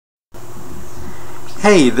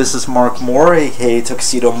Hey, this is Mark Moore, aka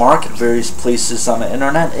Tuxedo Mark, at various places on the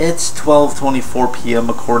internet. It's 12:24 p.m.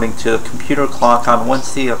 according to the computer clock on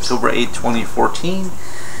Wednesday, October 8, 2014.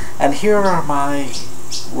 And here are my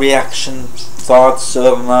reaction thoughts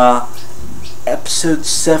on episode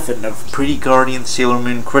 7 of Pretty Guardian Sailor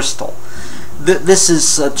Moon Crystal. This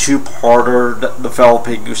is a two-parter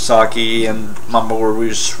developing Usagi and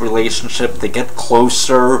Mamoru's relationship. They get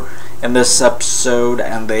closer in this episode,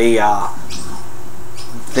 and they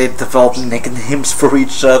develop nicknames for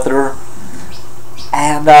each other,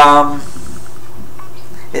 and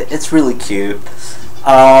it's really cute.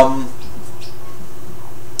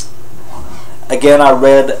 Again, I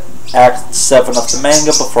read Act 7 of the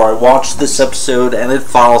manga before I watched this episode, and it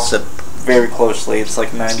follows it very closely. It's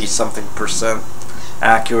like 90-something%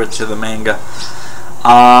 accurate to the manga.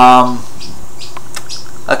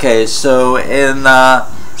 Okay, so in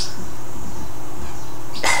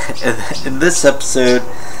this episode,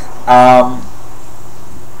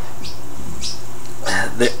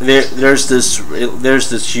 there's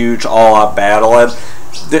this huge all-out battle, and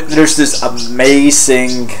there's this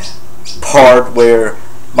amazing part where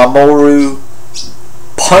Mamoru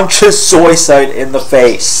punches Zoisite in the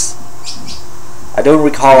face. I don't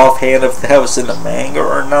recall offhand if that was in the manga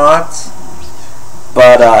or not,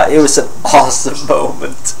 but it was an awesome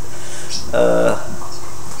moment.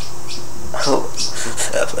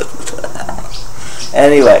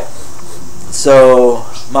 Anyway, so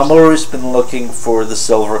Mamoru's been looking for the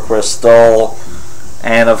silver crystal,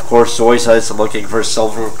 and of course Zoisite's looking for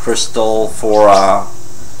silver crystal for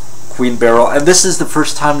Queen Beryl, and this is the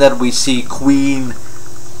first time that we see Queen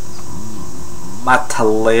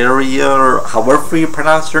Matalaria, or however you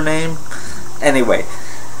pronounce her name. Anyway,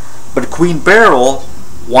 but Queen Beryl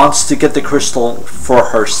wants to get the crystal for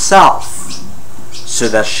herself, so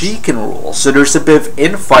that she can rule. So there's a bit of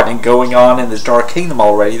infighting going on in the Dark Kingdom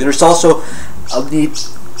already. There's also a neat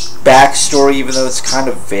backstory, even though it's kind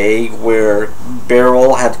of vague, where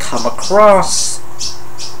Beryl had come across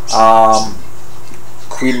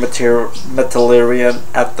Queen Metalarian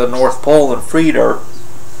at the North Pole and freed her.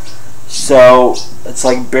 So it's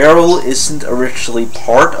like Beryl isn't originally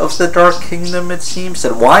part of the Dark Kingdom, it seems,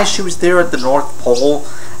 and why she was there at the North Pole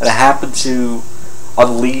and happened to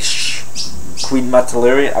unleash Queen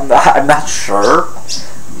Matalaria, I'm not sure.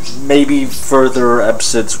 Maybe further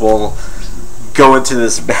episodes will go into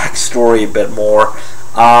this backstory a bit more.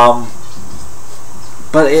 But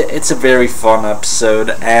it's a very fun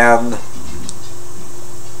episode, and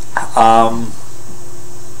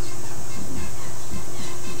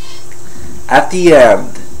at the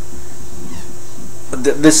end,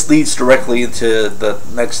 this leads directly into the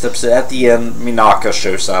next episode. At the end, Minaka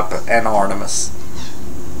shows up, and Artemis.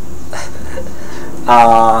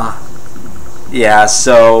 Yeah,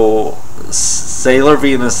 so Sailor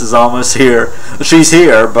Venus is almost here. She's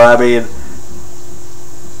here, but I mean,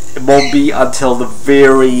 it won't be until the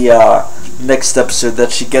very next episode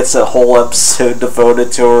that she gets a whole episode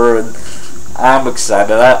devoted to her, and I'm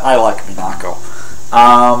excited. I like Minako.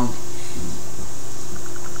 I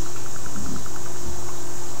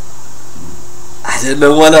didn't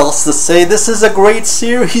know what else to say. This is a great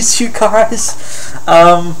series, you guys.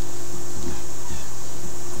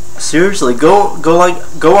 Seriously, go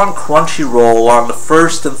on Crunchyroll on the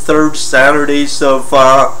first and third Saturdays of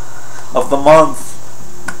the month,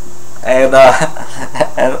 and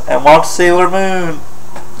watch Sailor Moon.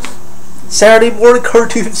 Saturday morning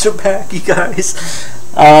cartoons are back, you guys.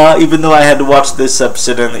 Even though I had to watch this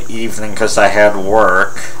episode in the evening because I had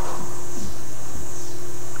work.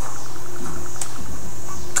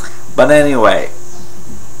 But anyway,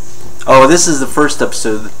 this is the first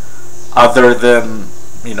episode other than,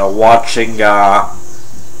 you know, watching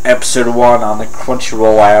episode 1 on the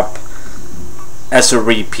Crunchyroll app as a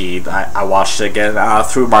repeat. I watched it again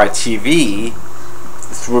through my TV,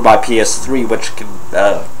 through my PS3,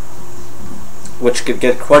 which could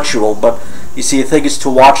get Crunchyroll. But you see, the thing is, to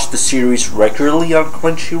watch the series regularly on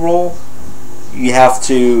Crunchyroll, you have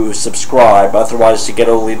to subscribe, otherwise you get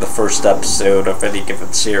only the first episode of any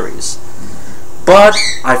given series. But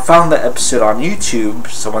I found the episode on YouTube.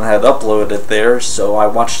 Someone had uploaded it there, so I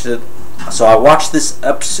watched it. So I watched this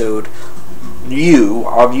episode new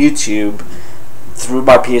on YouTube through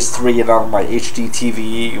my PS3 and on my HD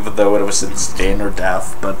TV, even though it was in standard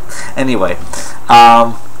def. But anyway,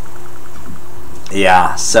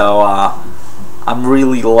 yeah. So I'm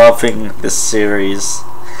really loving this series.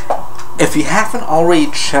 If you haven't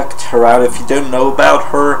already checked her out, if you don't know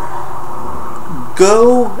about her,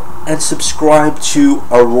 go and subscribe to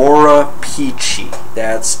Aurora Peachy.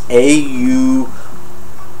 That's AURORAPACHY.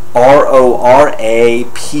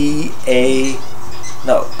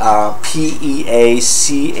 No, Peachy,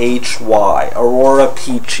 Aurora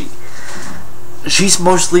Peachy. She's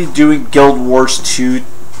mostly doing Guild Wars 2,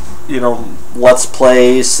 Let's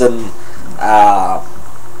Plays and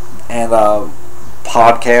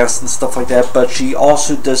podcasts and stuff like that, but she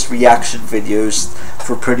also does reaction videos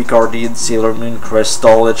for Pretty Guardian, Sailor Moon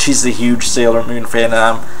Crystal, and she's a huge Sailor Moon fan,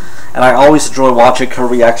 and I always enjoy watching her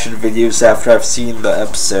reaction videos after I've seen the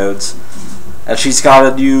episodes. And she's got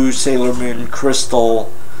a new Sailor Moon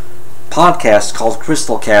Crystal podcast called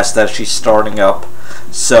Crystal Cast that she's starting up,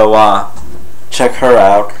 so check her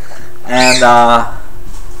out. And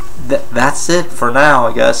that's it for now,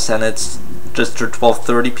 I guess, and it's just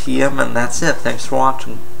 12:30 p.m. and that's it. Thanks for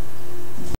watching.